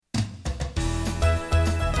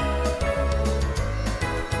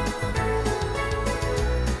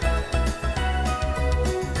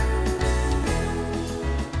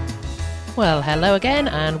Well, hello again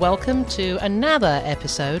and welcome to another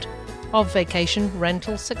episode of Vacation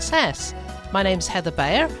Rental Success. My name's Heather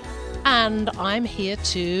Bayer and I'm here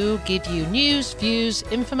to give you news, views,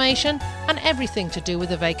 information and everything to do with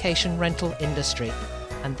the vacation rental industry.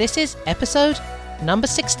 And this is episode number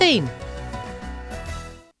 16.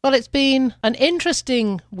 Well, it's been an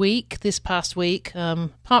interesting week this past week,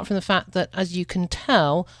 apart from the fact that, as you can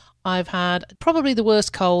tell, I've had probably the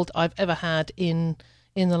worst cold I've ever had in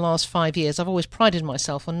the last 5 years. I've always prided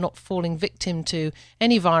myself on not falling victim to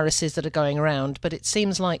any viruses that are going around, but it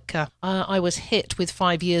seems like I was hit with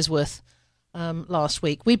 5 years' worth last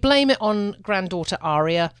week. We blame it on granddaughter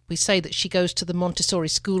Aria. We say that she goes to the Montessori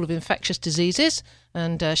School of Infectious Diseases,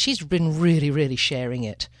 and she's been really sharing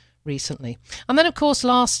it recently. And then, of course,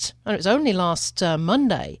 it was only last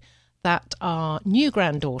Monday that our new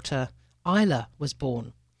granddaughter, Isla, was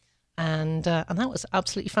born. And that was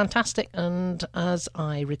absolutely fantastic. And as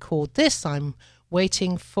I record this, I'm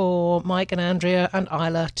waiting for Mike and Andrea and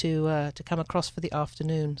Isla to come across for the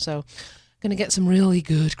afternoon. So I'm going to get some really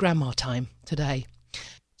good grandma time today.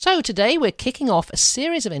 So today we're kicking off a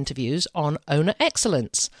series of interviews on owner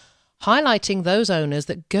excellence, highlighting those owners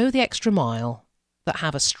that go the extra mile, that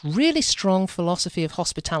have a really strong philosophy of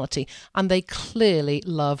hospitality, and they clearly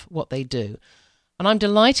love what they do. And I'm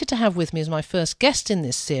delighted to have with me as my first guest in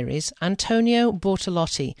this series, Antonio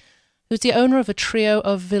Bortolotti, who's the owner of a trio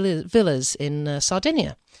of villas in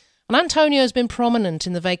Sardinia. And Antonio has been prominent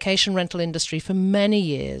in the vacation rental industry for many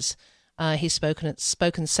years. He's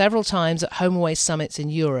spoken several times at HomeAway summits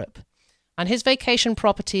in Europe. And his vacation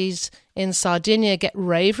properties in Sardinia get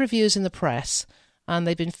rave reviews in the press, and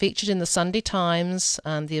they've been featured in the Sunday Times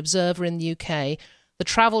and the Observer in the UK, the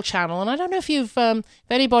Travel Channel. And I don't know if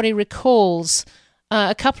anybody recalls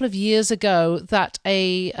a couple of years ago that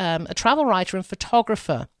a travel writer and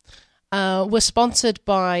photographer were sponsored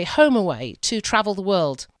by HomeAway to travel the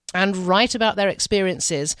world and write about their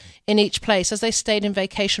experiences in each place as they stayed in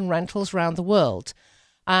vacation rentals around the world.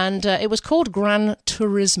 And it was called Gran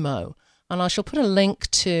Turismo. And I shall put a link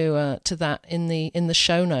to that in the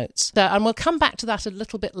show notes. And we'll come back to that a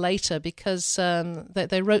little bit later because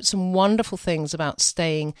they wrote some wonderful things about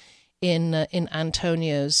staying in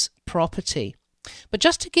Antonio's property. But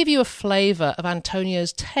just to give you a flavour of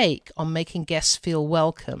Antonio's take on making guests feel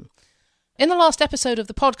welcome, in the last episode of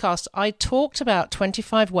the podcast, I talked about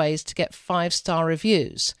 25 ways to get 5-star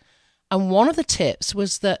reviews. And one of the tips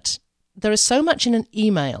was that there is so much in an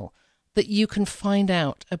email that you can find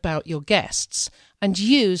out about your guests and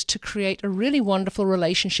use to create a really wonderful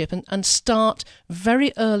relationship and start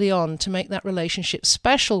very early on to make that relationship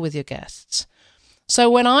special with your guests. So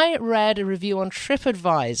when I read a review on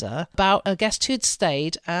TripAdvisor about a guest who'd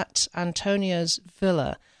stayed at Antonio's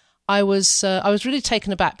villa, I was really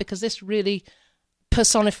taken aback because this really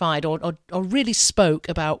personified or really spoke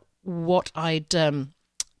about what I'd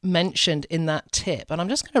mentioned in that tip. And I'm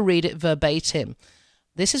just going to read it verbatim.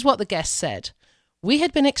 This is what the guest said. We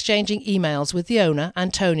had been exchanging emails with the owner,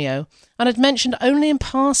 Antonio, and had mentioned only in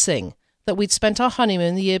passing that we'd spent our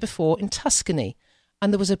honeymoon the year before in Tuscany,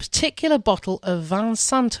 and there was a particular bottle of Vin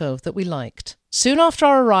Santo that we liked. Soon after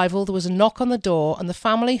our arrival, there was a knock on the door, and the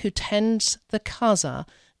family who tends the casa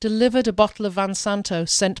delivered a bottle of Vin Santo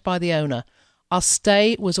sent by the owner. Our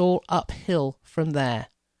stay was all uphill from there.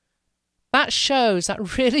 That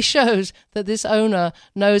really shows that this owner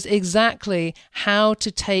knows exactly how to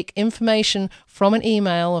take information from an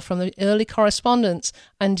email or from the early correspondence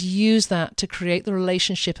and use that to create the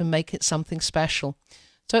relationship and make it something special.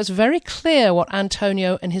 So it's very clear what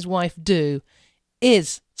Antonio and his wife do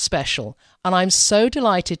is special. And I'm so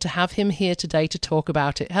delighted to have him here today to talk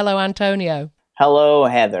about it. Hello, Antonio. Hello,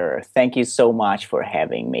 Heather. Thank you so much for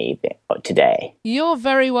having me today. You're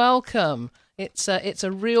very welcome. It's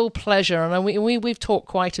a real pleasure, and we've talked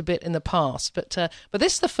quite a bit in the past, but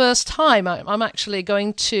this is the first time I'm actually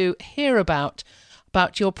going to hear about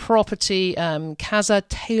your property, Casa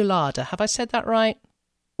Teulada. Have I said that right?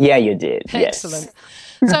 Yeah, you did. Excellent.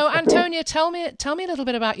 Yes. So, Antonio, tell me a little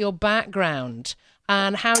bit about your background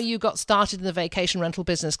and how you got started in the vacation rental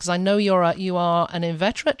business, because I know you are an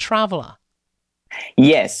inveterate traveler.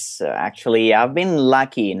 Yes, actually, I've been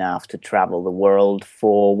lucky enough to travel the world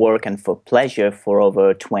for work and for pleasure for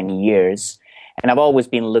over 20 years. And I've always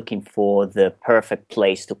been looking for the perfect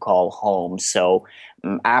place to call home. So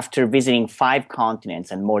after visiting 5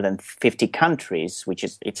 continents and more than 50 countries,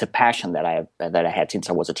 it's a passion that I had since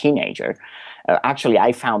I was a teenager, actually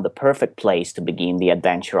I found the perfect place to begin the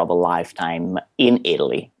adventure of a lifetime in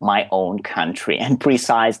Italy, my own country, and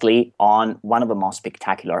precisely on one of the most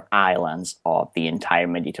spectacular islands of the entire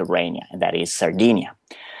Mediterranean, and that is Sardinia.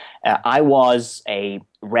 I was a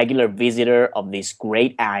regular visitor of this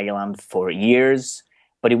great island for years,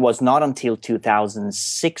 but it was not until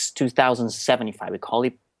 2006, 2007, if I recall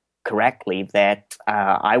it correctly, that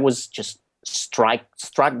I was just struck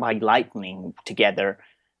by lightning together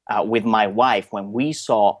with my wife when we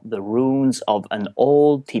saw the ruins of an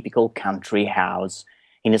old typical country house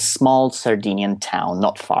in a small Sardinian town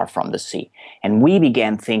not far from the sea. And we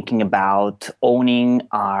began thinking about owning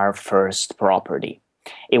our first property.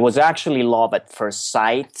 It was actually love at first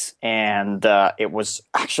sight, and it was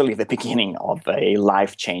actually the beginning of a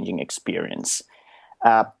life-changing experience.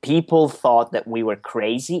 People thought that we were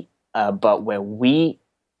crazy, but where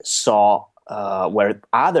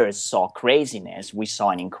others saw craziness, we saw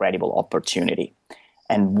an incredible opportunity.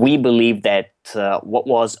 And we believed that what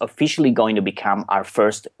was officially going to become our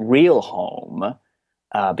first real home,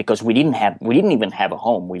 because we didn't even have a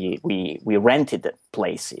home. We rented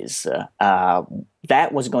places.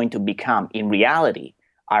 That was going to become, in reality,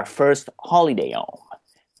 our first holiday home,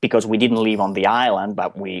 because we didn't live on the island,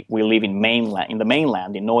 but we live in the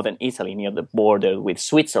mainland in northern Italy, near the border with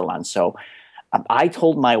Switzerland. So I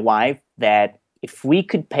told my wife that if we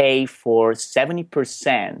could pay for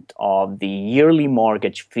 70% of the yearly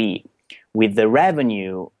mortgage fee with the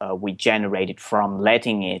revenue we generated from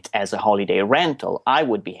letting it as a holiday rental, I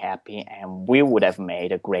would be happy and we would have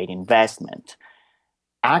made a great investment.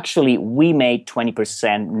 Actually, we made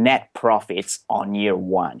 20% net profits on year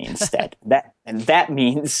one instead. That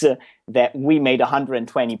means that we made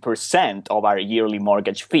 120% of our yearly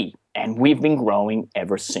mortgage fee, and we've been growing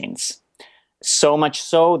ever since. So much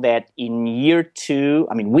so that in year two,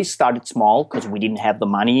 we started small because we didn't have the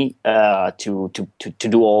money to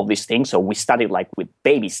do all these things. So we started with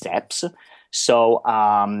baby steps. So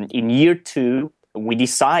in year two, we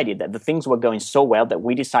decided that the things were going so well that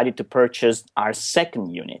we decided to purchase our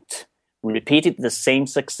second unit. We repeated the same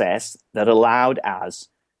success that allowed us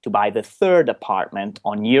to buy the third apartment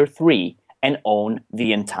on year three and own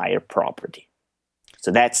the entire property.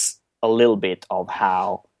 So that's a little bit of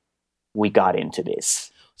how we got into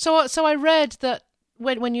this. So I read that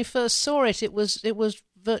when you first saw it, it was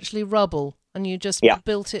virtually rubble, and you just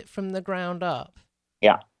built it from the ground up.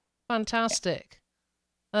 Yeah, fantastic.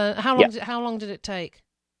 How long did it take?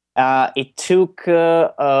 It took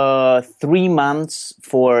 3 months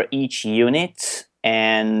for each unit,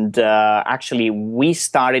 and actually we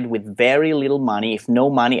started with very little money, if no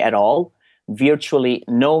money at all. Virtually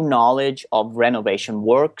no knowledge of renovation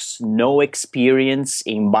works, no experience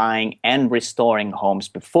in buying and restoring homes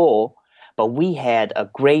before, but we had a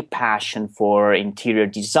great passion for interior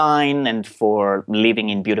design and for living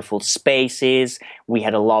in beautiful spaces. We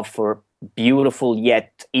had a love for beautiful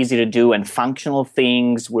yet easy to do and functional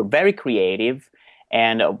things. We're very creative,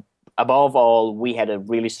 and above all, we had a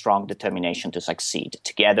really strong determination to succeed,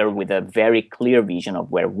 together with a very clear vision of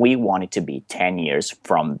where we wanted to be 10 years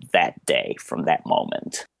from that day, from that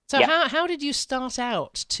moment. So how did you start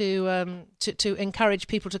out to encourage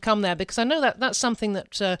people to come there? Because I know that's something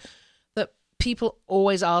that people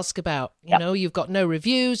always ask about. You know, you've got no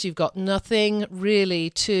reviews, you've got nothing really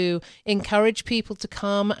to encourage people to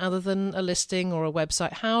come other than a listing or a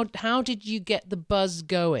website. How did you get the buzz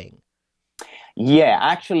going? Yeah,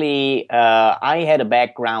 actually, I had a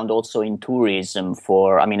background also in tourism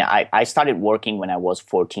I started working when I was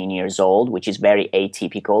 14 years old, which is very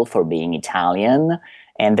atypical for being Italian.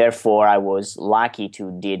 And therefore, I was lucky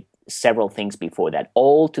to did several things before that,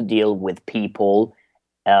 all to deal with people,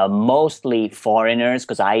 mostly foreigners,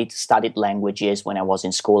 because I studied languages when I was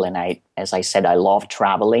in school. And as I said, I love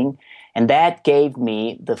traveling. And that gave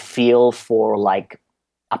me the feel for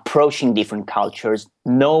approaching different cultures,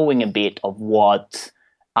 knowing a bit of what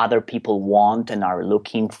other people want and are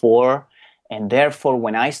looking for. And therefore,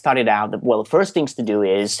 when I started out, the first things to do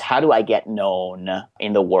is, how do I get known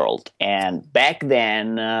in the world? And back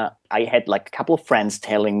then, I had a couple of friends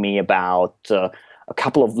telling me about a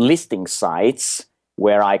couple of listing sites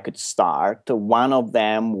where I could start. One of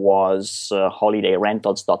them was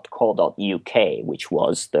holidayrentals.co.uk, which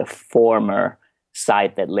was the former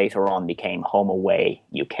site that later on became HomeAway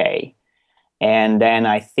UK. And then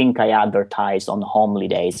I think I advertised on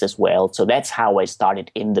Homelidays as well. So that's how I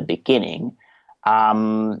started in the beginning.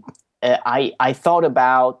 I thought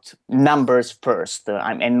about numbers first.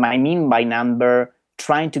 And I mean by number,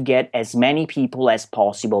 trying to get as many people as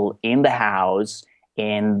possible in the house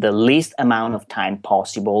in the least amount of time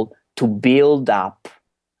possible to build up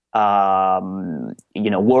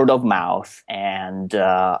word of mouth and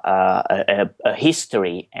a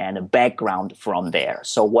history and a background from there.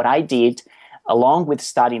 So what I did, along with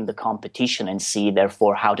studying the competition and see,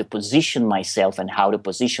 therefore, how to position myself and how to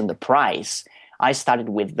position the price, I started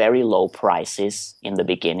with very low prices in the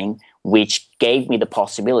beginning, which gave me the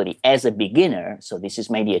possibility as a beginner. So this is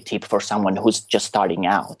maybe a tip for someone who's just starting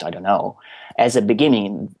out. I don't know. As a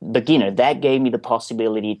beginner, that gave me the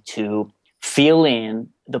possibility to fill in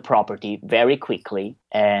the property very quickly,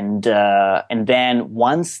 and then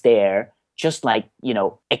once there, just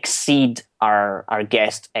exceed our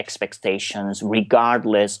guest expectations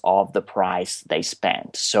regardless of the price they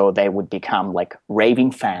spent. So they would become like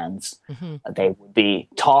raving fans. Mm-hmm. They would be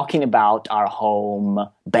talking about our home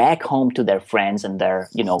back home to their friends and their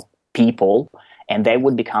people, and they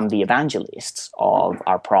would become the evangelists of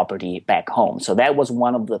our property back home. So that was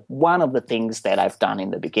one of the things that I've done in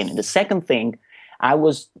the beginning. The second thing, I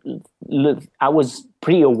was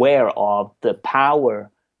pretty aware of the power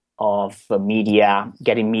of media,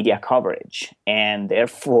 getting media coverage. And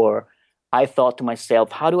therefore, I thought to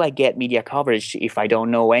myself, how do I get media coverage if I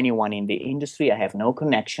don't know anyone in the industry? I have no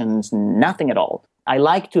connections, nothing at all. I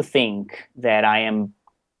like to think that I am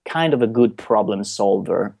kind of a good problem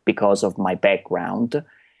solver because of my background.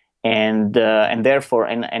 And therefore,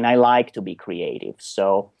 I like to be creative.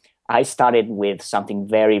 So I started with something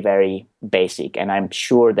very, very basic. And I'm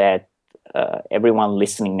sure that everyone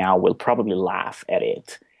listening now will probably laugh at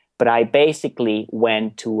it. But I basically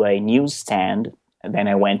went to a newsstand, and then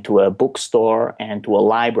I went to a bookstore and to a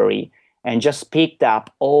library and just picked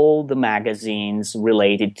up all the magazines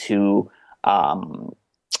related to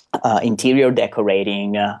interior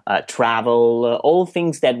decorating, travel, all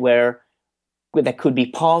things that could be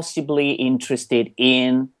possibly interested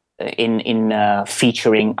in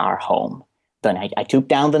featuring our home. Then I took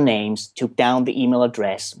down the names, took down the email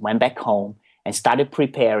address, went back home, and started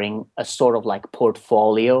preparing a sort of like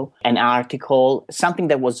portfolio, an article, something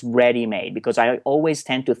that was ready-made, because I always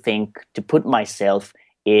tend to think to put myself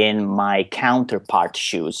in my counterpart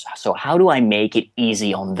shoes. So how do I make it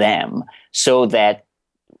easy on them so that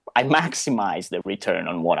I maximize the return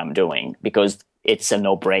on what I'm doing, because it's a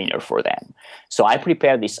no-brainer for them. So I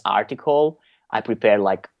prepared this article. I prepared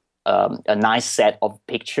a nice set of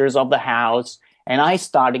pictures of the house, and I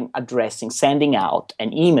started sending out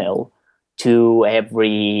an email to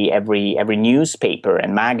every newspaper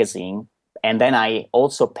and magazine. And then I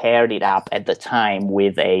also paired it up at the time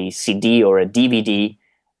with a CD or a DVD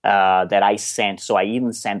that I sent. So I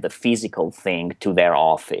even sent the physical thing to their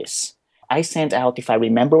office. I sent out, if I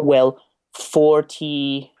remember well,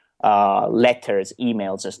 40 letters,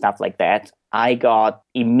 emails, and stuff like that. I got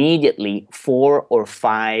immediately 4 or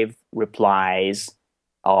 5 replies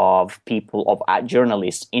of people, of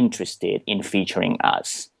journalists interested in featuring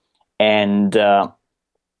us. And the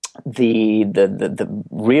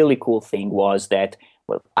really cool thing was that,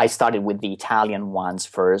 well, I started with the Italian ones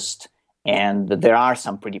first, and there are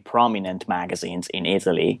some pretty prominent magazines in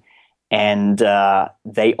Italy, and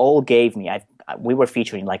they all gave me. We were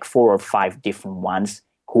featuring like 4 or 5 different ones,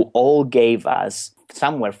 who all gave us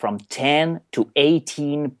somewhere from 10 to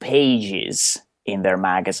 18 pages in their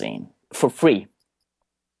magazine for free.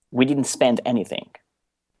 We didn't spend anything.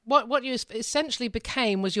 What you essentially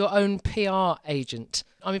became was your own PR agent.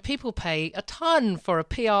 I mean, people pay a ton for a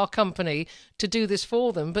PR company to do this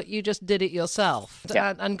for them, but you just did it yourself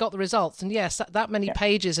and got the results. And yes, that many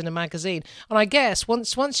pages in a magazine. And I guess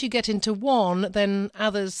once you get into one, then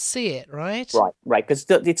others see it, right? Right. Because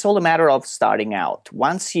it's all a matter of starting out.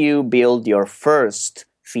 Once you build your first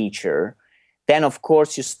feature, then of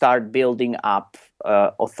course you start building up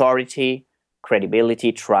authority,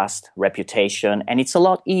 credibility, trust, reputation, and it's a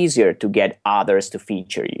lot easier to get others to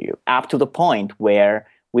feature you, up to the point where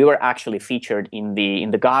we were actually featured in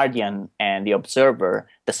the Guardian and the Observer,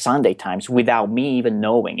 the Sunday Times, without me even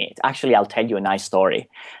knowing it. Actually, I'll tell you a nice story.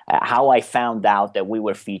 How I found out that we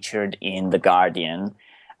were featured in the Guardian,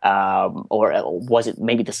 or was it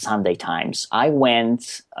maybe the Sunday Times? I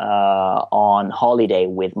went on holiday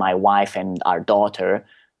with my wife and our daughter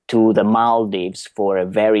to the Maldives for a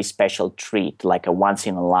very special treat, like a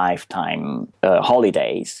once-in-a-lifetime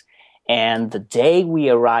holidays. And the day we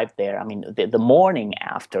arrived there, I mean, the morning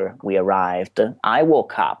after we arrived, I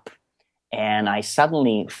woke up and I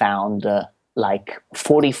suddenly found like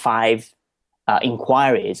 45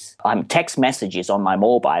 inquiries, text messages on my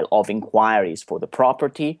mobile of inquiries for the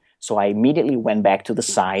property. So I immediately went back to the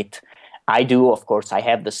site. I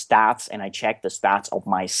have the stats, and I checked the stats of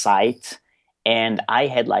my site. And I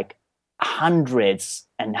had like hundreds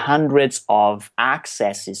and hundreds of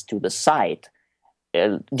accesses to the site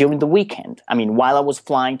during the weekend. I mean, while I was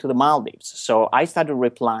flying to the Maldives. So I started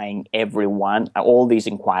replying all these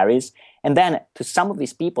inquiries. And then to some of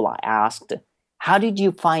these people, I asked, how did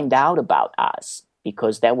you find out about us?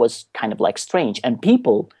 Because that was kind of like strange. And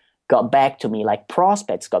people got back to me, like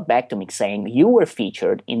prospects got back to me saying, you were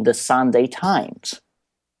featured in the Sunday Times.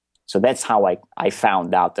 So that's how I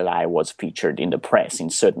found out that I was featured in the press, in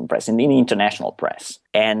certain press, in the international press.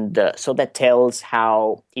 And so that tells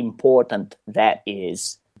how important that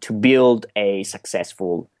is to build a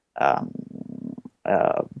successful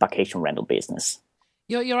vacation rental business.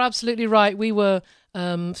 You're absolutely right. We were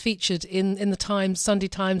featured in the Times, Sunday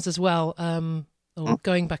Times as well,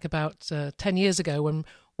 going back about 10 years ago when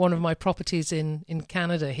one of my properties in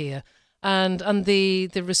Canada here. And the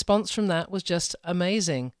response from that was just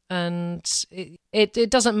amazing. And it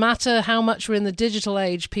doesn't matter how much we're in the digital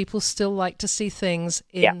age, people still like to see things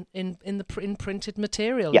in printed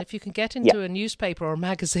material. Yeah. If you can get into a newspaper or a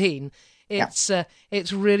magazine, it's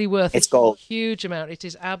really worth it's gold. Huge amount. It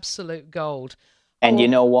is absolute gold. And you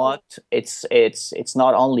know what? It's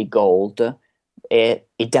not only gold.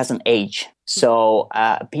 It doesn't age. So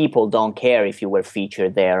people don't care if you were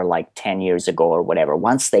featured there like 10 years ago or whatever.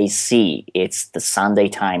 Once they see it's the Sunday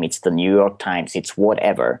Times, it's the New York Times, it's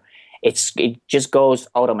whatever, it just goes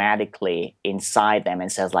automatically inside them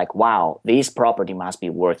and says like, wow, this property must be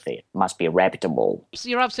worth it, must be reputable. So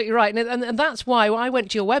you're absolutely right. And that's why I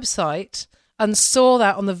went to your website and saw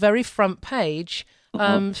that on the very front page,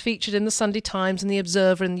 featured in the Sunday Times and the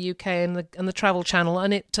Observer in the UK and the Travel Channel,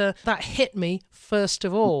 and it that hit me first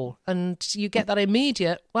of all. And you get that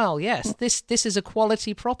immediate, well, yes, this is a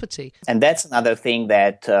quality property. And that's another thing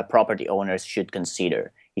that property owners should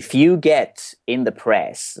consider. If you get in the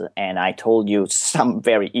press, and I told you some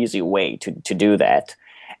very easy way to do that,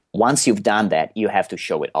 once you've done that, you have to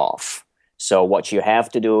show it off. So what you have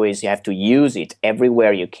to do is you have to use it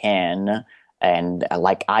everywhere you can. And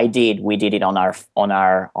like we did it on our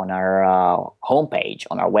homepage,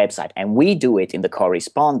 on our website, and we do it in the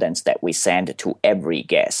correspondence that we send to every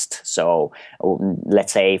guest. So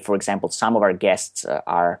let's say, for example, some of our guests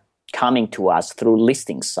are coming to us through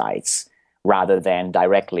listing sites rather than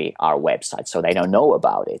directly our website, so they don't know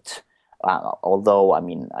about it. Although, I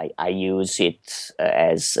mean, I use it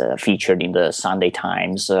as featured in the Sunday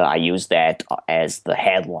Times. I use that as the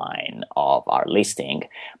headline of our listing,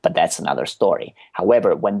 but that's another story.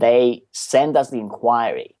 However, when they send us the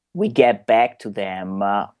inquiry, we get back to them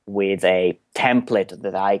with a template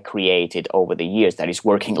that I created over the years that is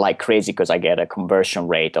working like crazy because I get a conversion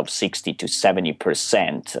rate of 60 to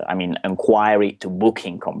 70%. I mean, inquiry to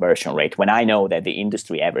booking conversion rate, when I know that the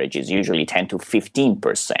industry average is usually 10 to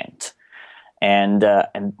 15%. And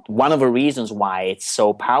one of the reasons why it's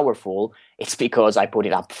so powerful, it's because I put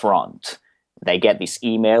it up front. They get this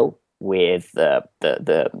email with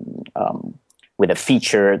with a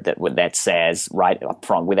feature that says right up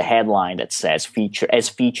front, with a headline that says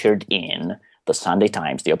featured in the Sunday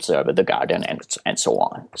Times, the Observer, the Guardian, and so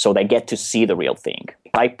on. So they get to see the real thing.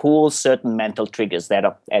 I pull certain mental triggers that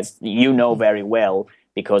are, as you know very well,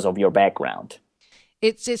 because of your background.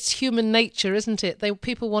 It's human nature, isn't it?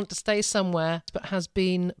 People want to stay somewhere but has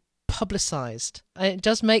been publicised. It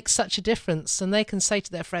does make such a difference, and they can say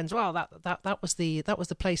to their friends, "Well, that was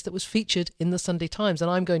the place that was featured in the Sunday Times, and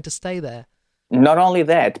I'm going to stay there." Not only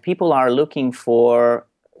that, people are looking for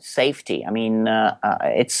safety. I mean,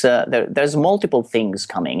 there's multiple things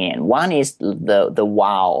coming in. One is the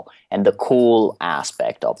wow and the cool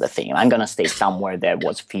aspect of the thing. I'm going to stay somewhere that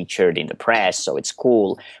was featured in the press, so it's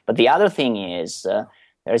cool. But the other thing is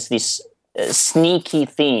there's this sneaky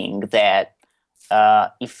thing that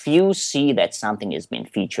if you see that something has been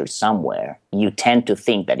featured somewhere, you tend to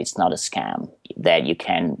think that it's not a scam, that you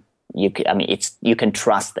can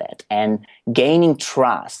trust that. And gaining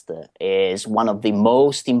trust is one of the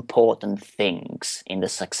most important things in the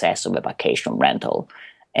success of a vacation rental.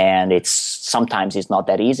 And sometimes it's not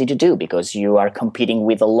that easy to do because you are competing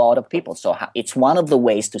with a lot of people. So it's one of the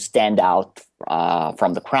ways to stand out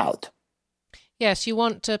from the crowd. Yes, you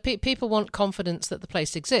want people want confidence that the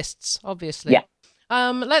place exists, obviously. Yeah.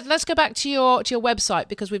 Let's go back to your website,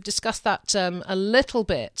 because we've discussed that a little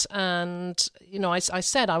bit, and I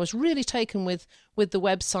said I was really taken with the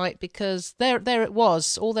website, because there it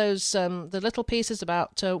was, all those the little pieces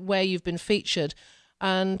about where you've been featured,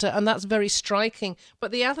 and that's very striking.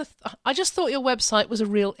 But I just thought your website was a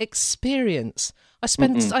real experience. I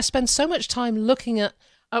spend so much time looking at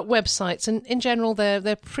websites, and in general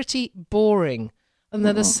they're pretty boring, and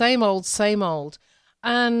they're the same old,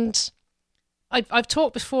 and I've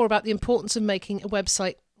talked before about the importance of making a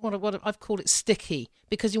website, what I've called it, sticky,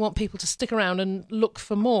 because you want people to stick around and look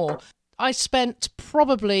for more. I spent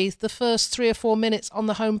probably the first 3 or 4 minutes on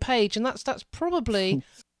the home page, and that's probably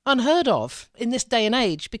unheard of in this day and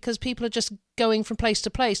age, because people are just going from place to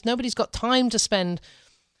place. Nobody's got time to spend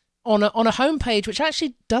on a home page which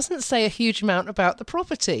actually doesn't say a huge amount about the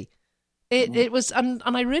property. It was, and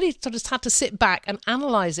I really sort of had to sit back and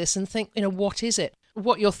analyse this and think, what is it?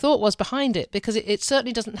 What your thought was behind it, because it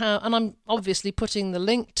certainly doesn't have, and I'm obviously putting the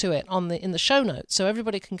link to it in the show notes so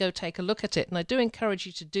everybody can go take a look at it, and I do encourage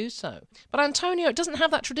you to do so. But Antonio, it doesn't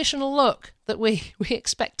have that traditional look that we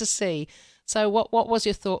expect to see. So what was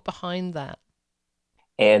your thought behind that?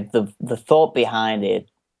 The thought behind it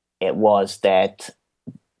was that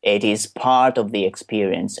it is part of the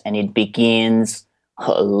experience, and it begins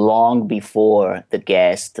long before the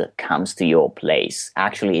guest comes to your place.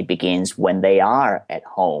 Actually, it begins when they are at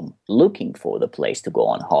home looking for the place to go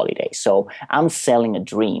on holiday. So I'm selling a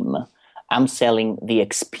dream. I'm selling the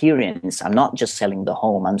experience. I'm not just selling the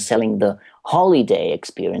home. I'm selling the holiday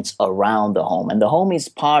experience around the home. And the home is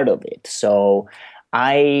part of it. So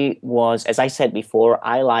as I said before,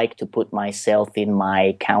 I like to put myself in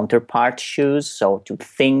my counterpart's shoes. So to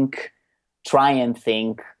try and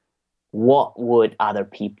think, what would other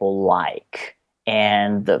people like?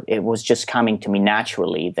 And it was just coming to me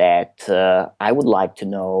naturally that I would like to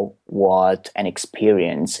know what an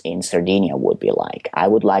experience in Sardinia would be like. I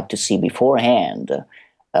would like to see beforehand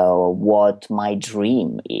what my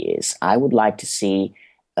dream is. I would like to see,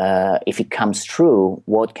 if it comes true,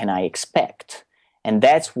 what can I expect? And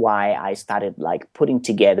that's why I started putting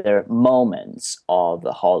together moments of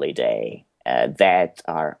the holiday that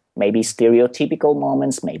are maybe stereotypical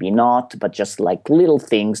moments, maybe not, but just little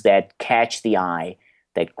things that catch the eye,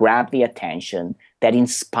 that grab the attention, that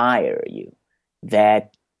inspire you,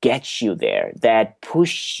 that get you there, that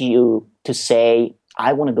push you to say,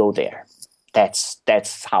 I want to go there. That's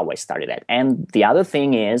how I started that. And the other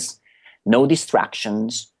thing is no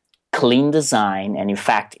distractions, clean design. And in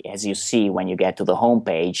fact, as you see when you get to the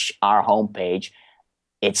homepage, our homepage,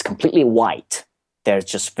 it's completely white. There's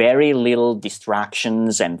just very little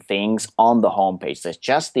distractions and things on the homepage. There's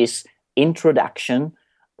just this introduction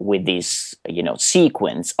with this,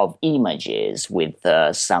 sequence of images with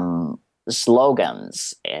some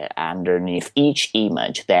slogans underneath each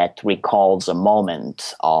image that recalls a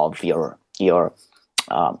moment of your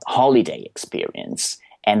holiday experience.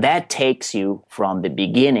 And that takes you from the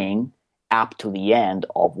beginning up to the end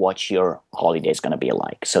of what your holiday is going to be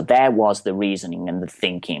like. So that was the reasoning and the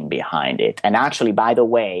thinking behind it. And actually, by the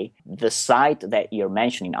way, the site that you're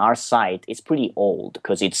mentioning, our site, is pretty old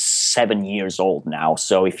because it's 7 years old now.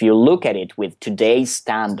 So if you look at it with today's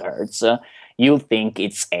standards, you'll think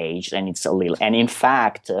it's aged and it's a little. And in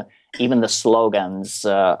fact, even the slogans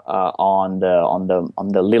on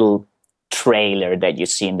the little trailer that you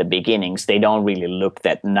see in the beginnings, they don't really look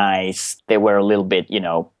that nice. They were a little bit,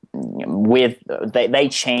 they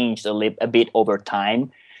changed a bit over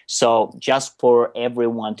time. So just for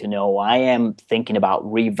everyone to know, I am thinking about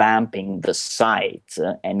revamping the site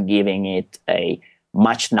and giving it a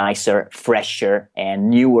much nicer, fresher, and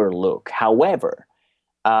newer look. However,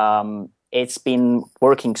 it's been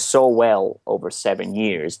working so well over 7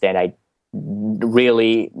 years that I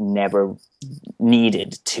really never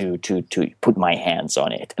needed to put my hands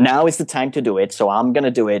on it. Now is the time to do it, so I'm going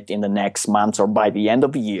to do it in the next month or by the end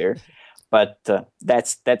of the year. But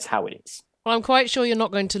that's how it is. Well, I'm quite sure you're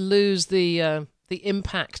not going to lose the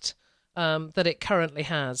impact that it currently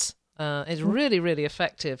has. It's really, really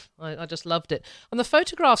effective. I just loved it, and the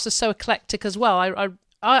photographs are so eclectic as well.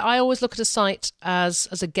 I always look at a site as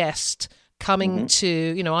a guest coming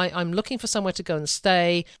to, I'm looking for somewhere to go and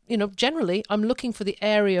stay. Generally, I'm looking for the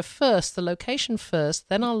area first, the location first,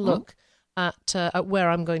 then I'll look at where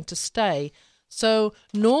I'm going to stay. So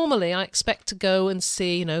normally I expect to go and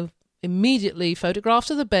see, immediately photographs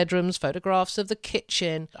of the bedrooms, photographs of the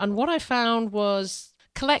kitchen. And what I found was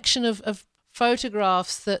a collection of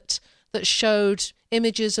photographs that showed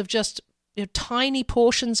images of just tiny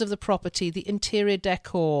portions of the property, the interior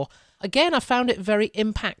decor. Again, I found it very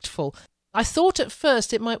impactful. I thought at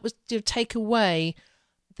first it might take away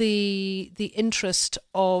the interest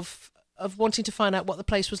of wanting to find out what the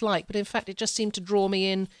place was like, but in fact it just seemed to draw me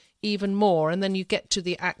in even more. And then you get to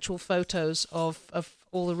the actual photos of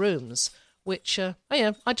all the rooms, which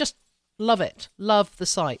I just love it. Love the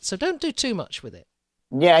site. So don't do too much with it.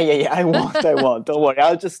 Yeah. I won't. Don't worry.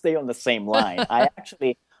 I'll just stay on the same line. I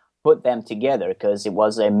actually put them together because it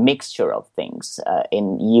was a mixture of things.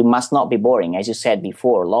 And you must not be boring. As you said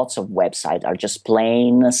before, lots of websites are just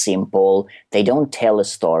plain simple. They don't tell a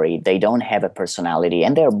story. They don't have a personality,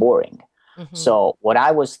 and they're boring. Mm-hmm. So what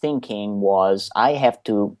I was thinking was I have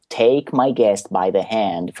to take my guest by the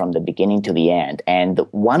hand from the beginning to the end. And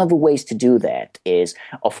one of the ways to do that is,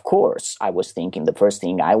 of course, I was thinking the first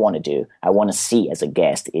thing I want to see as a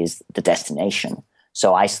guest is the destination.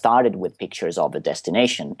 So I started with pictures of the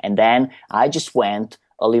destination, and then I just went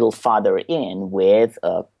a little further in with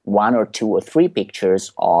one or two or three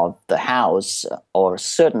pictures of the house or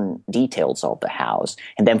certain details of the house.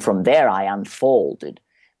 And then from there, I unfolded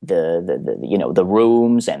the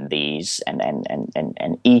rooms and these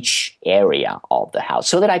and each area of the house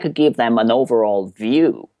so that I could give them an overall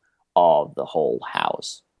view of the whole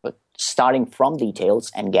house, but starting from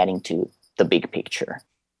details and getting to the big picture.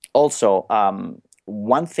 Also,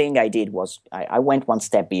 one thing I did was I went one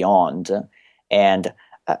step beyond, and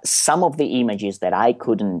some of the images that I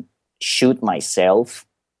couldn't shoot myself,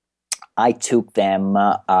 I took them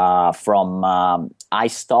from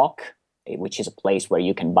iStock, which is a place where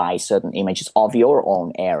you can buy certain images of your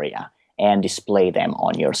own area and display them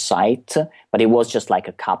on your site. But it was just like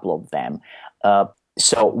a couple of them.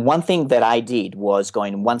 So one thing that I did was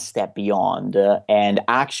going one step beyond, and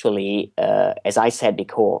actually, as I said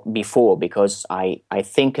before, because I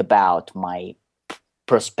think about my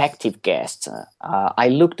prospective guests, I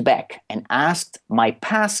looked back and asked my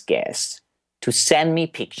past guests to send me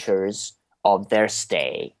pictures of their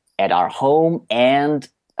stay at our home and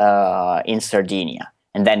in Sardinia,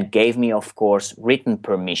 and then gave me, of course, written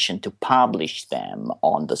permission to publish them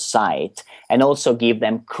on the site and also give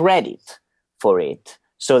them credit for it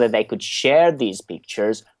so that they could share these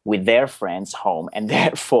pictures with their friends' home and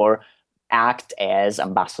therefore act as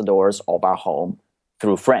ambassadors of our home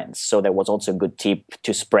through friends. So there was also a good tip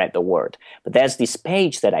to spread the word. But there's this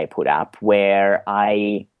page that I put up where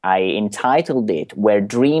I entitled it "Where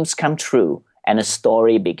Dreams Come True and a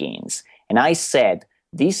Story Begins." And I said,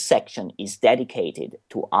 this section is dedicated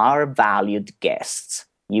to our valued guests.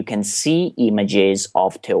 You can see images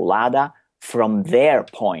of Teulada from their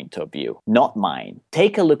point of view, not mine.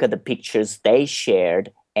 Take a look at the pictures they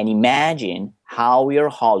shared and imagine how your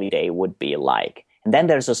holiday would be like. And then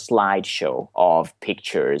there's a slideshow of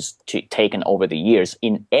pictures taken over the years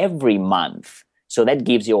in every month. So that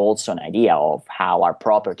gives you also an idea of how our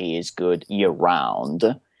property is good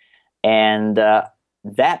year-round. And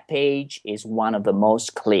that page is one of the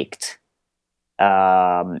most clicked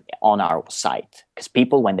on our site. Because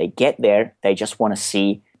people, when they get there, they just want to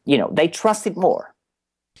see, they trust it more.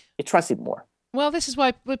 They trust it more. Well, this is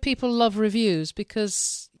why people love reviews,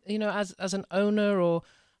 because, as an owner or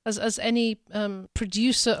as any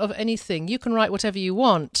producer of anything, you can write whatever you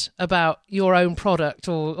want about your own product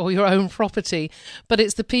or your own property, but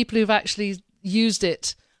it's the people who've actually used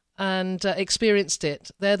it and experienced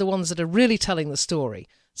it. They're the ones that are really telling the story.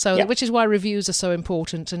 So, which is why reviews are so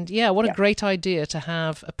important. And what a great idea to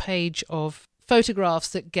have a page of photographs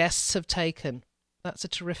that guests have taken. That's a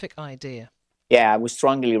terrific idea. Yeah, I would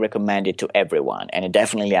strongly recommend it to everyone. And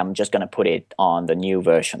I'm just going to put it on the new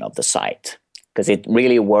version of the site because it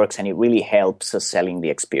really works and it really helps us selling the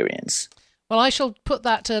experience. Well, I shall put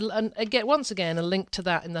that once again a link to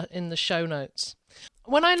that in the show notes.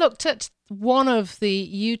 When I looked at one of the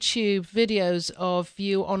YouTube videos of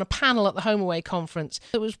you on a panel at the HomeAway conference,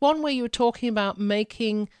 there was one where you were talking about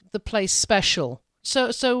making the place special.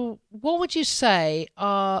 So what would you say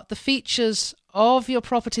are the features of your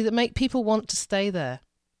property that make people want to stay there?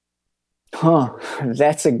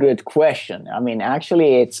 That's a good question. I mean,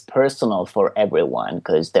 actually, it's personal for everyone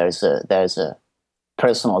because there's a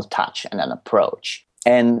personal touch and an approach.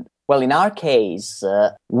 And well, in our case,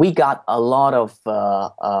 we got a lot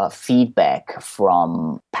of feedback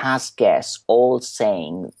from past guests, all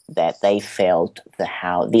saying that they felt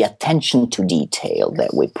the attention to detail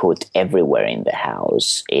that we put everywhere in the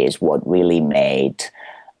house is what really made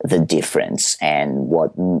the difference, and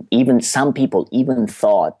what even some people even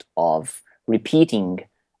thought of repeating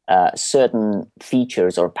certain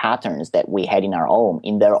features or patterns that we had in our home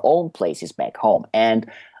in their own places back home. And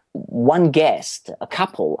one guest, a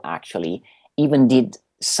couple actually, even did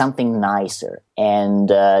something nicer, and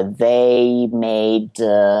they made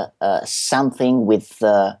something with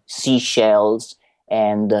seashells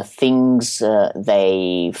and things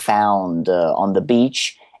they found on the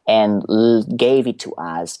beach, and gave it to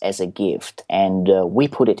us as a gift, and we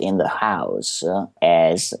put it in the house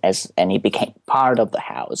and it became part of the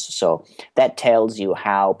house. So that tells you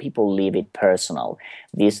how people leave it personal.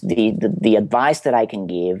 The advice that I can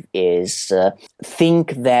give is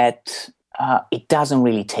think that it doesn't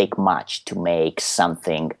really take much to make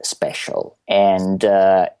something special, and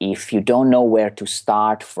if you don't know where to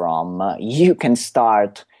start from, you can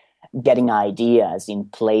start getting ideas in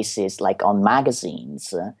places like on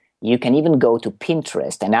magazines. You can even go to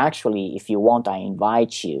Pinterest. And actually, if you want, I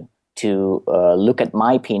invite you to look at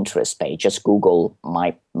my Pinterest page. Just Google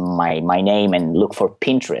my name and look for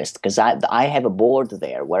Pinterest, because I have a board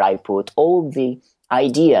there where I put all the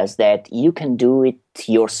ideas that you can do it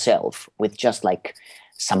yourself with just like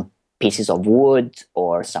some pieces of wood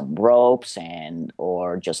or some ropes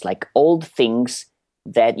or just like old things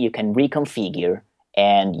that you can reconfigure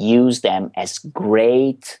and use them as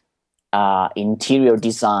great interior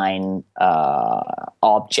design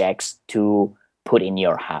objects to put in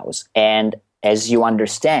your house. And as you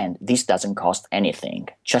understand, this doesn't cost anything,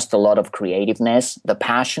 just a lot of creativeness, the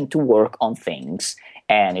passion to work on things,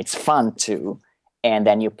 and it's fun too. And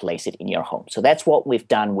then you place it in your home. So that's what we've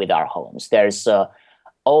done with our homes. There's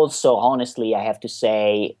also, honestly, I have to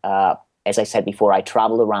say, as I said before, I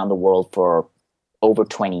traveled around the world for over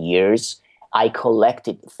 20 years. I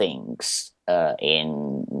collected things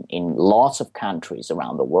in lots of countries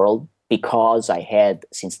around the world because I had,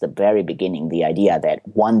 since the very beginning, the idea that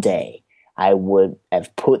one day I would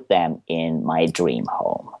have put them in my dream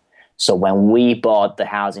home. So when we bought the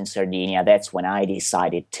house in Sardinia, that's when I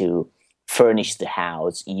decided to furnish the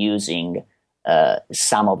house using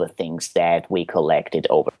some of the things that we collected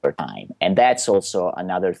over time. And that's also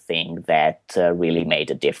another thing that really made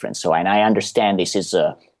a difference. So, and I understand this is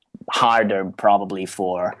harder probably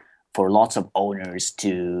for lots of owners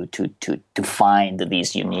to find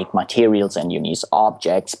these unique materials and unique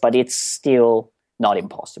objects, but it's still not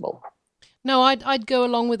impossible. No, I'd go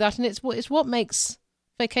along with that, and it's what makes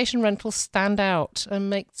vacation rentals stand out and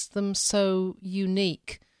makes them so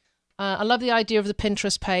unique. I love the idea of the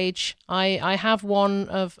Pinterest page. I have one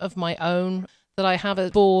of my own that I have a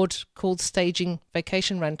board called Staging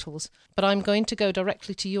Vacation Rentals, but I'm going to go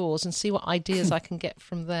directly to yours and see what ideas I can get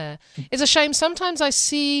from there. It's a shame. Sometimes I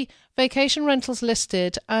see vacation rentals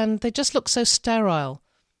listed and they just look so sterile.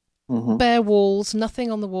 Mm-hmm. Bare walls, nothing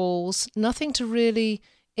on the walls, nothing to really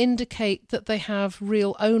indicate that they have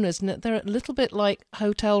real owners. And they're a little bit like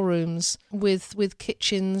hotel rooms with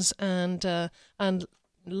kitchens and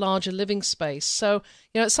larger living space. So,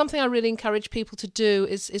 it's something I really encourage people to do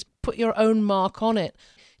is put your own mark on it.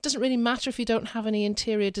 It doesn't really matter if you don't have any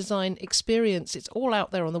interior design experience. It's all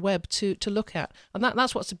out there on the web to look at. And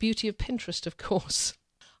that's what's the beauty of Pinterest, of course.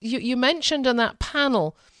 You mentioned on that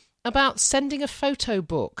panel about sending a photo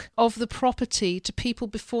book of the property to people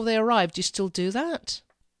before they arrive. Do you still do that?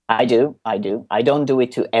 I do. I don't do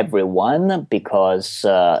it to everyone because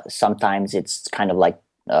sometimes it's kind of like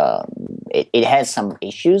it has some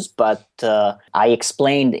issues, but I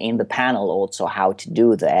explained in the panel also how to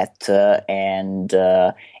do that, and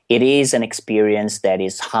it is an experience that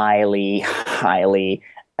is highly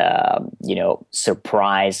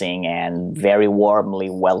surprising and very warmly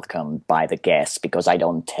welcomed by the guests because I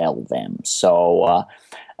don't tell them. So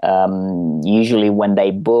usually when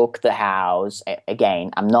they book the house,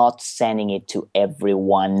 again, I'm not sending it to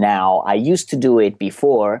everyone now. I used to do it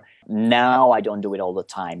before. Now I don't do it all the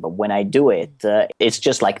time, but when I do it, it's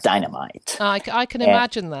just like dynamite. I can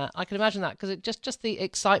imagine that. I can imagine that because it just the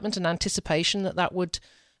excitement and anticipation that would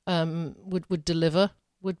deliver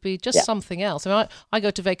would be just something else. I mean, I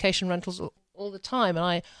go to vacation rentals all the time,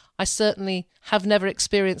 and I certainly have never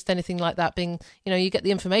experienced anything like that. Being, you get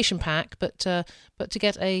the information pack, but to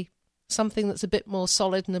get something that's a bit more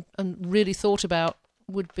solid and really thought about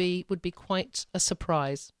would be quite a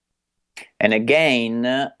surprise. And again,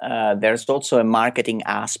 there's also a marketing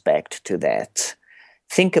aspect to that.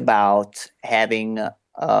 Think about having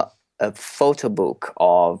a photo book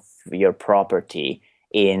of your property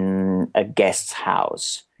in a guest's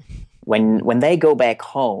house. When they go back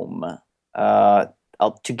home,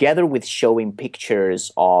 together with showing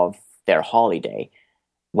pictures of their holiday,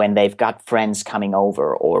 when they've got friends coming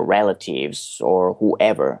over or relatives or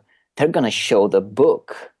whoever, they're going to show the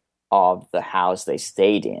book of the house they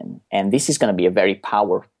stayed in. And this is going to be a very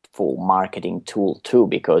powerful marketing tool too,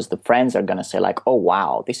 because the friends are going to say like, oh,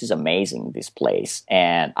 wow, this is amazing, this place.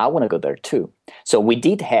 And I want to go there too. So we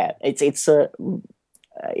did have, it's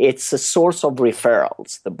a source of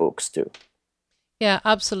referrals, the books too. Yeah,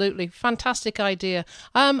 absolutely. Fantastic idea.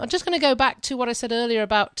 I'm just going to go back to what I said earlier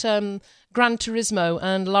about Gran Turismo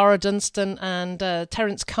and Lara Dunstan and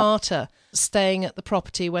Terence Carter staying at the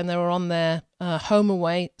property when they were on their Home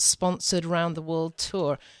Away sponsored round the world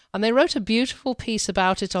tour. And they wrote a beautiful piece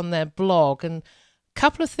about it on their blog. And a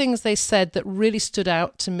couple of things they said that really stood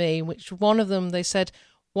out to me, which one of them, they said,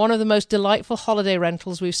 one of the most delightful holiday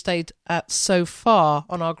rentals we've stayed at so far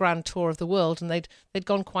on our grand tour of the world, and they'd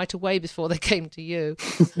gone quite a way before they came to you.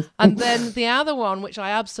 And then the other one, which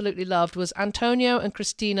I absolutely loved, was Antonio and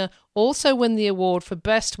Christina also win the award for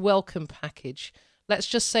Best Welcome Package. Let's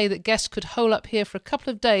just say that guests could hole up here for a couple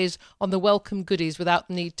of days on the welcome goodies without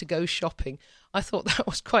the need to go shopping. I thought that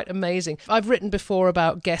was quite amazing. I've written before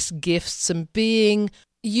about guest gifts and being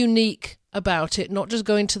unique about it, not just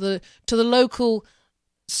going to the local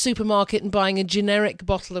supermarket and buying a generic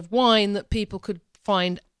bottle of wine that people could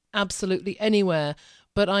find absolutely anywhere.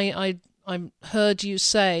 But I heard you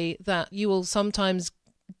say that you will sometimes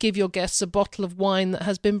give your guests a bottle of wine that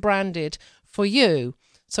has been branded for you.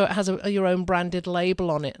 So it has your own branded label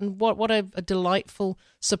on it. And what a delightful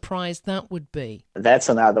surprise that would be. That's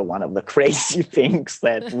another one of the crazy things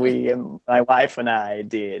that my wife and I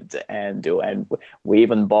did and do. And we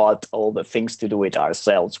even bought all the things to do it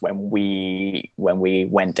ourselves when we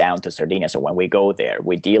went down to Sardinia. So when we go there,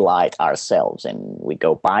 we delight ourselves and we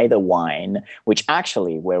go buy the wine, which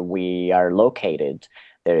actually where we are located,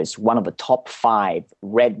 there is one of the top 5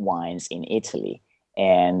 red wines in Italy.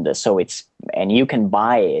 And so you can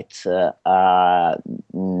buy it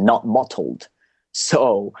not bottled.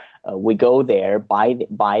 So we go there, buy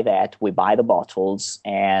that, we buy the bottles,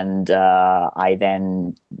 and I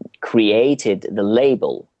then created the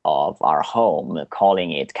label of our home,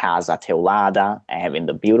 calling it Casa Teulada, having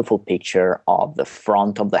the beautiful picture of the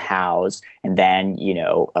front of the house, and then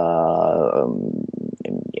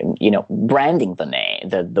branding the name,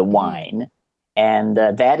 the wine. And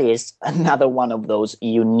that is another one of those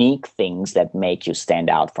unique things that make you stand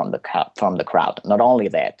out from the crowd. Not only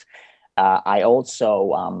that, I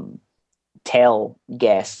also tell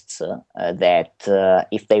guests that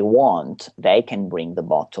if they want, they can bring the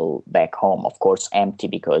bottle back home. Of course, empty,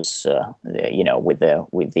 because with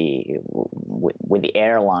the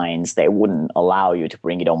airlines, they wouldn't allow you to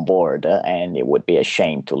bring it on board, and it would be a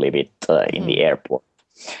shame to leave it in the airport.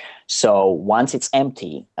 So once it's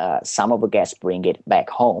empty, some of the guests bring it back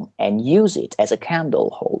home and use it as a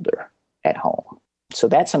candle holder at home. So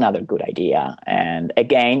that's another good idea. And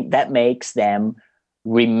again, that makes them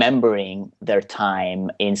remembering their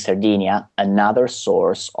time in Sardinia, another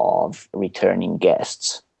source of returning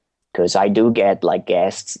guests. Because I do get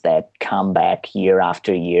guests that come back year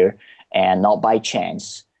after year, and not by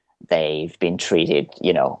chance, they've been treated,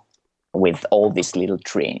 with all these little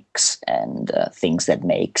tricks and things that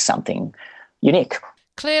make something unique.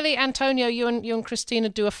 Clearly, Antonio, you and Christina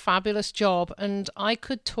do a fabulous job, and I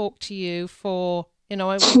could talk to you for, we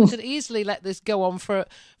could easily let this go on for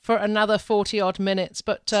another 40-odd minutes,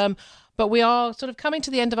 but we are sort of coming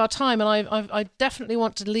to the end of our time, and I definitely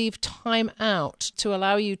want to leave time out to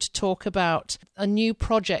allow you to talk about a new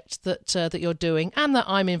project that you're doing and that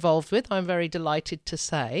I'm involved with. I'm very delighted to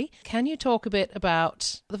say. Can you talk a bit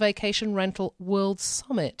about the Vacation Rental World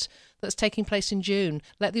Summit that's taking place in June?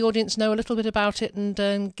 Let the audience know a little bit about it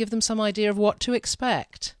and give them some idea of what to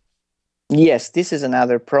expect. Yes, this is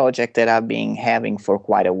another project that I've been having for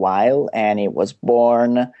quite a while, and it was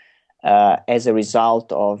born as a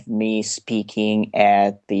result of me speaking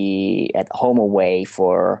at HomeAway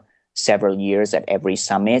for several years at every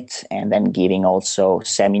summit, and then giving also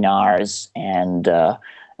seminars and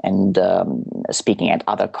speaking at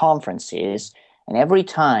other conferences. And every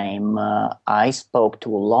time I spoke to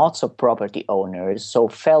lots of property owners, so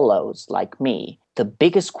fellows like me, the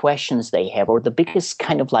biggest questions they have, or the biggest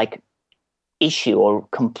kind of issue or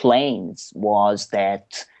complaints, was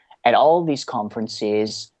that at all these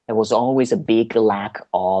conferences, there was always a big lack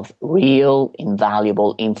of real,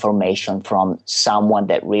 invaluable information from someone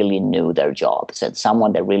that really knew their jobs, and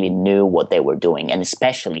someone that really knew what they were doing, and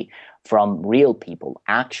especially from real people,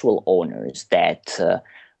 actual owners that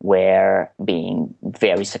were being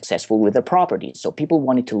very successful with their properties. So people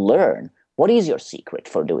wanted to learn, what is your secret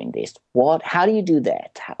for doing this? How do you do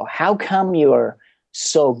that? How come you're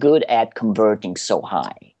so good at converting so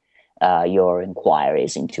high your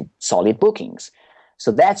inquiries into solid bookings?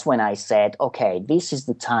 So that's when I said, okay, this is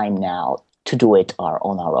the time now to do it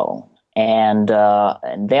on our own. And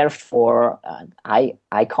therefore,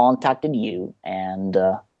 I contacted you and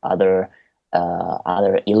other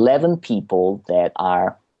 11 people that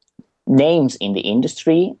are names in the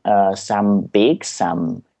industry, some big,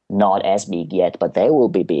 some not as big yet, but they will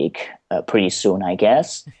be big pretty soon, I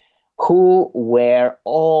guess, who were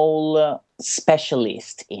all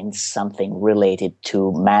specialists in something related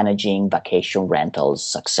to managing vacation rentals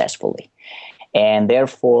successfully. And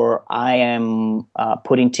therefore, I am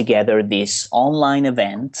putting together this online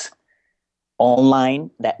event. Online,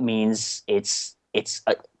 that means it's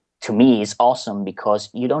to me, is awesome because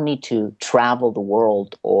you don't need to travel the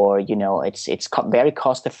world, or it's very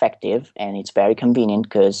cost effective, and it's very convenient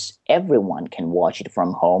because everyone can watch it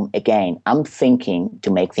from home. Again, I'm thinking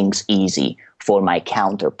to make things easy for my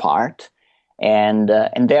counterpart, and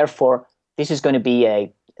therefore this is going to be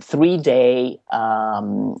a 3-day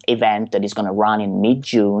event that is going to run in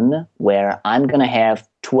mid-June, where I'm going to have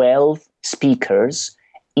 12 speakers,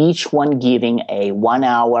 each one giving a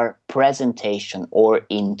 1-hour presentation or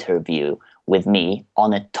interview with me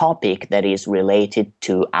on a topic that is related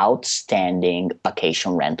to outstanding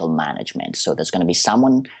vacation rental management. So there's going to be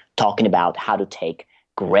someone talking about how to take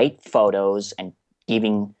great photos and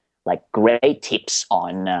giving like great tips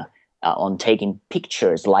on taking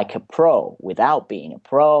pictures like a pro without being a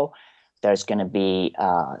pro. There's going to be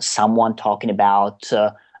someone talking about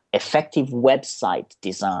effective website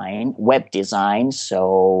design, web design.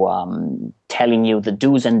 So telling you the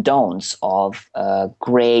do's and don'ts of a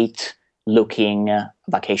great looking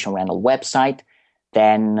vacation rental website.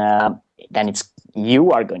 Then it's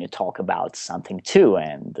you are going to talk about something too,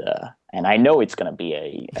 and I know it's going to be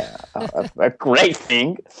a great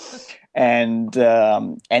thing, and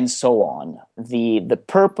so on. The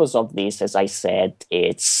purpose of this, as I said,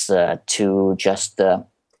 it's to just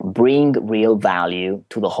bring real value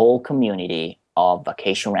to the whole community of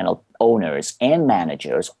vacation rental owners and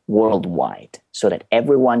managers worldwide, so that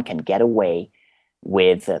everyone can get away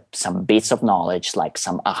with some bits of knowledge, like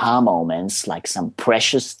some aha moments, like some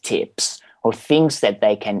precious tips, or things that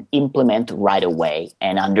they can implement right away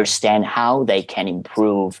and understand how they can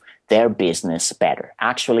improve their business better.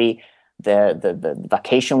 Actually, the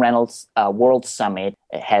Vacation Rentals World Summit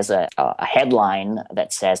has a headline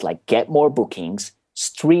that says, like, get more bookings,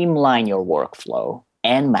 streamline your workflow,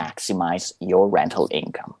 and maximize your rental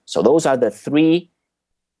income. So those are the three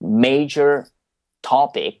major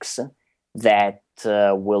topics that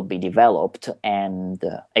will be developed, and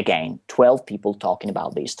again, 12 people talking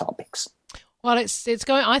about these topics. Well, it's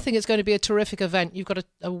going. I think it's going to be a terrific event. You've got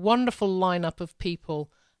a wonderful lineup of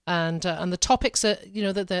people, and the topics are,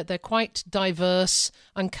 that they're quite diverse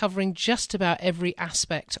and covering just about every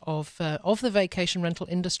aspect of the vacation rental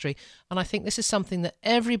industry. And I think this is something that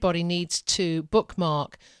everybody needs to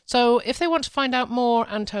bookmark. So, if they want to find out more,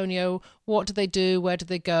 Antonio, what do they do? Where do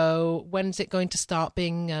they go? When's it going to start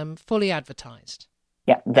being fully advertised?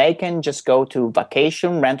 Yeah, they can just go to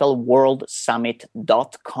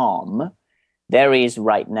vacationrentalworldsummit.com. There is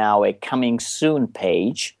right now a coming soon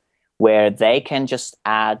page where they can just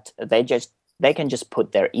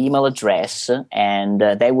put their email address, and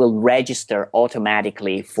they will register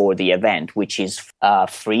automatically for the event, which is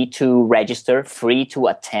free to register, free to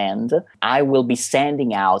attend. I will be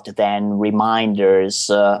sending out then reminders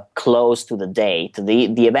close to the date.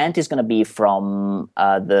 The event is going to be from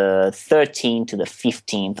the 13th to the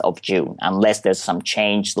 15th of June, unless there's some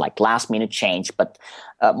change, like last minute change, but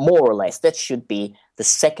more or less that should be the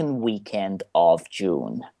second weekend of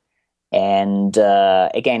June. And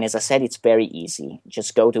again, as I said, it's very easy.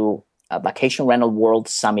 Just go to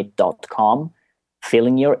vacationrentalworldsummit.com, fill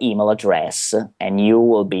in your email address, and you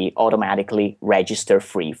will be automatically register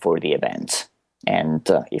free for the event. And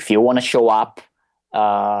if you want to show up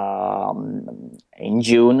in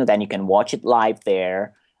June, then you can watch it live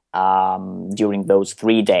there during those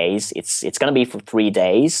 3 days. It's going to be for 3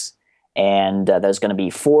 days, and there's going to be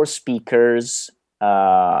 4 speakers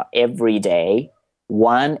every day.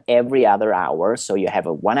 One every other hour. So you have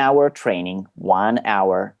a 1 hour training, 1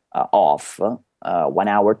 hour off, 1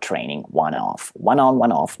 hour training, 1 off, 1 on,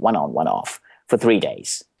 1 off, 1 on, 1 off for 3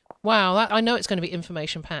 days. Wow, I know it's going to be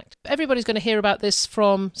information packed. Everybody's going to hear about this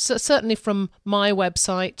certainly from my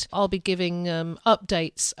website. I'll be giving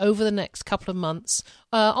updates over the next couple of months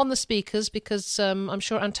on the speakers, because I'm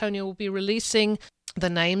sure Antonio will be releasing the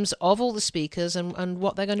names of all the speakers and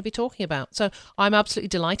what they're going to be talking about. So I'm absolutely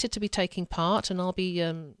delighted to be taking part, and I'll be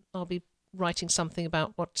writing something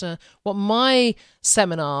about what my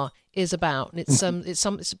seminar is about. It's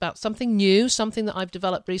it's about something new, something that I've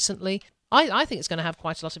developed recently. I think it's going to have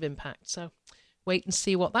quite a lot of impact. So wait and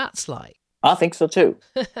see what that's like. I think so too.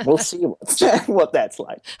 We'll see what that's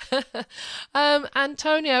like.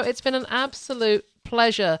 Antonio, it's been an absolute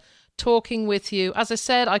pleasure talking with you. As I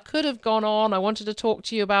said, I could have gone on. I wanted to talk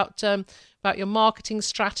to you about your marketing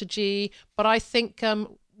strategy, but I think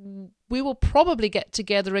we will probably get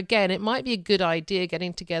together again. It might be a good idea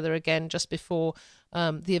getting together again just before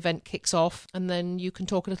the event kicks off, and then you can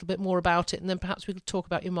talk a little bit more about it, and then perhaps we could talk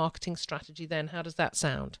about your marketing strategy then. How does that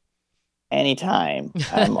sound? Anytime.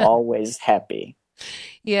 I'm always happy.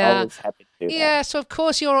 Yeah. Always happy to do that. Yeah, so of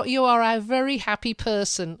course you are a very happy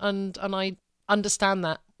person, and I understand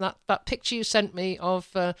that. That picture you sent me of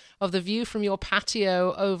the view from your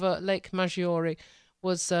patio over Lake Maggiore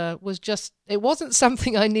was just, it wasn't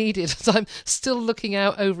something I needed, as I'm still looking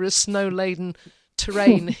out over a snow-laden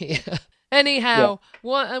terrain here. Anyhow,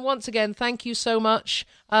 once again, thank you so much.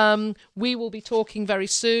 We will be talking very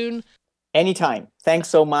soon. Anytime. Thanks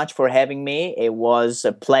so much for having me. It was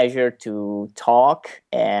a pleasure to talk,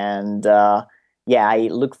 and I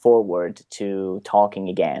look forward to talking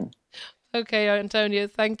again. Okay, Antonio,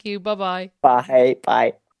 thank you. Bye-bye.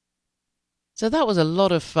 Bye. So that was a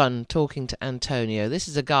lot of fun talking to Antonio. This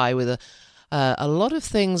is a guy with a lot of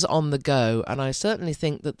things on the go, and I certainly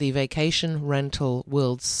think that the Vacation Rental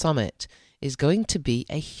World Summit is going to be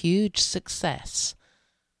a huge success.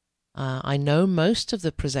 I know most of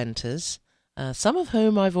the presenters, some of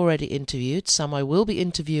whom I've already interviewed, some I will be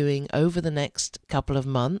interviewing over the next couple of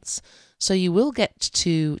months, so you will get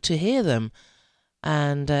to hear them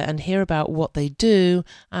and hear about what they do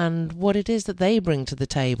and what it is that they bring to the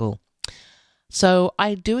table. So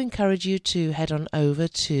I do encourage you to head on over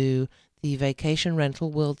to the Vacation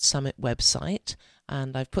Rental World Summit website,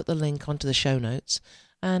 and I've put the link onto the show notes,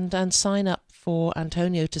 and sign up for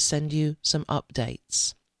Antonio to send you some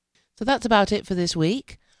updates. So that's about it for this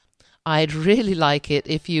week. I'd really like it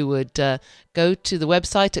if you would go to the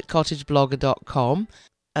website at cottageblogger.com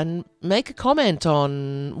and make a comment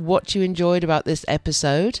on what you enjoyed about this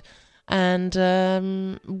episode and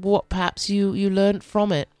what perhaps you learned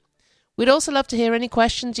from it. We'd also love to hear any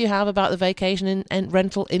questions you have about the vacation and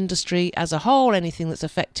rental industry as a whole, anything that's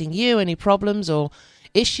affecting you, any problems or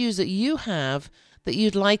issues that you have that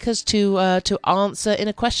you'd like us to answer in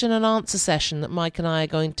a question and answer session that Mike and I are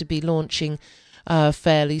going to be launching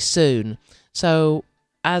fairly soon. So,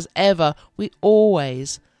 as ever, we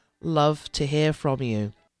always love to hear from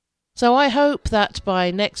you. So I hope that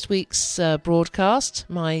by next week's broadcast,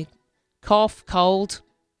 my cold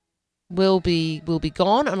will be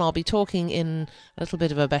gone, and I'll be talking in a little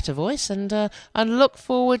bit of a better voice, and look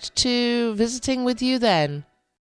forward to visiting with you then.